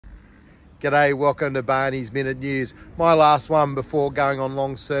G'day, welcome to Barney's Minute News. My last one before going on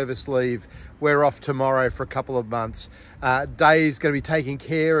long service leave. We're off tomorrow for a couple of months. Dave's going to be taking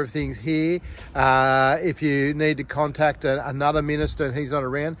care of things here. If you need to contact another minister and he's not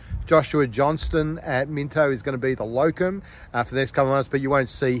around, Joshua Johnston at Minto is going to be the locum for the next couple of months, but you won't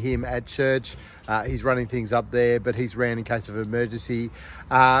see him at church. He's running things up there, but he's around in case of emergency.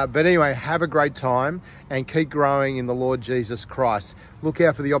 But anyway, have a great time and keep growing in the Lord Jesus Christ. Look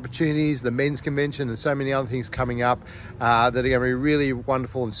out for the opportunities, the men's convention and so many other things coming up that are going to be really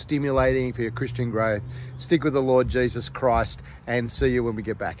wonderful and stimulating for your Christian growth. Stick with the Lord Jesus Christ and see you when we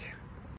get back.